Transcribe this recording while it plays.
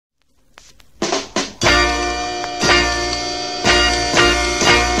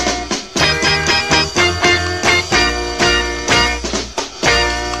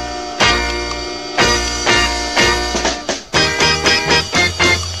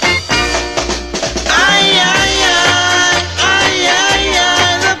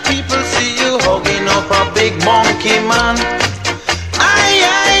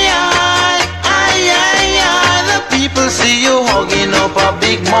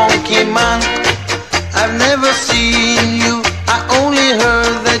monkey man. I've never seen you, I only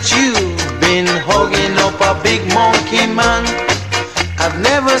heard that you've been hugging up a big monkey man. I've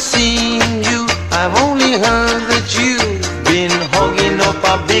never seen you, I've only heard that you've been hugging up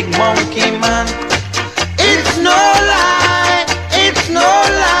a big monkey man. It's no lie, it's no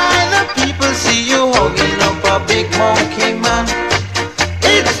lie, the people see you hugging up a big monkey man.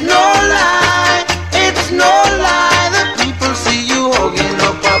 It's no lie, it's no lie, the people see you hugging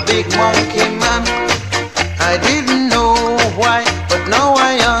up a big monkey man. I didn't know why, but now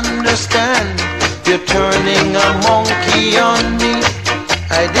I understand. You're turning a monkey on me.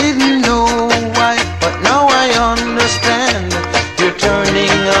 I didn't know why, but now I understand. You're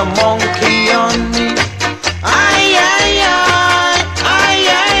turning a monkey on me. Aye, aye, aye, aye,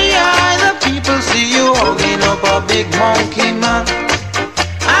 aye, aye, the people see you hugging up a big monkey man.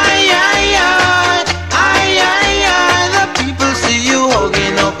 Aye, aye, aye, aye, aye, aye, the people see you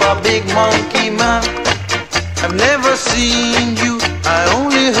hugging up a big monkey man. I've never seen you, I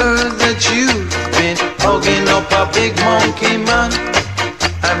only heard that you've been hugging up a big monkey man.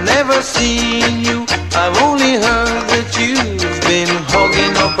 I've never seen you, I've only heard that you've been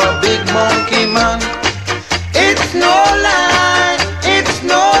hugging up a big monkey man. It's no lie, it's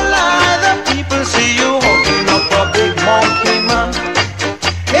no lie, the people see you hugging up a big monkey man.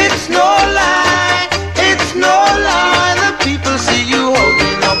 It's no lie, it's no lie, the people see you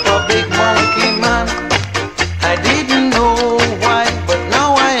hugging up a big monkey man. I didn't know why, but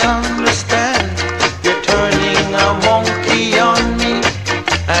now I understand. You're turning a monkey on me.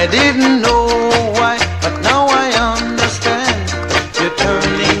 I didn't know why, but now I understand. You're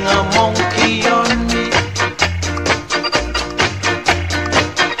turning a monkey on me.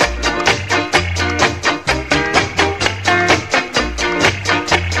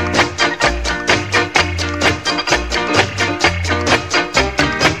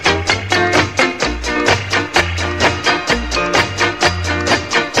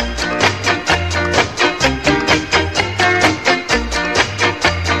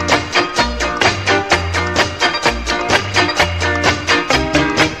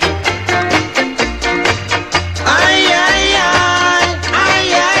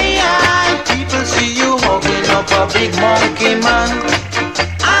 Big monkey man.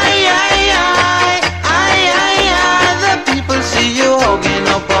 Aye, aye, aye, aye, aye, aye, the people see you hugging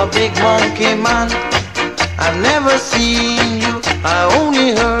up a big monkey man. I've never seen you, I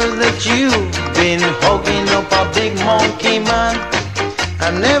only heard that you've been hugging up a big monkey man.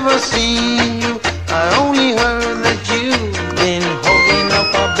 I've never seen you, I only heard that you've been hugging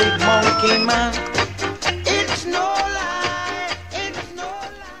up a big monkey man.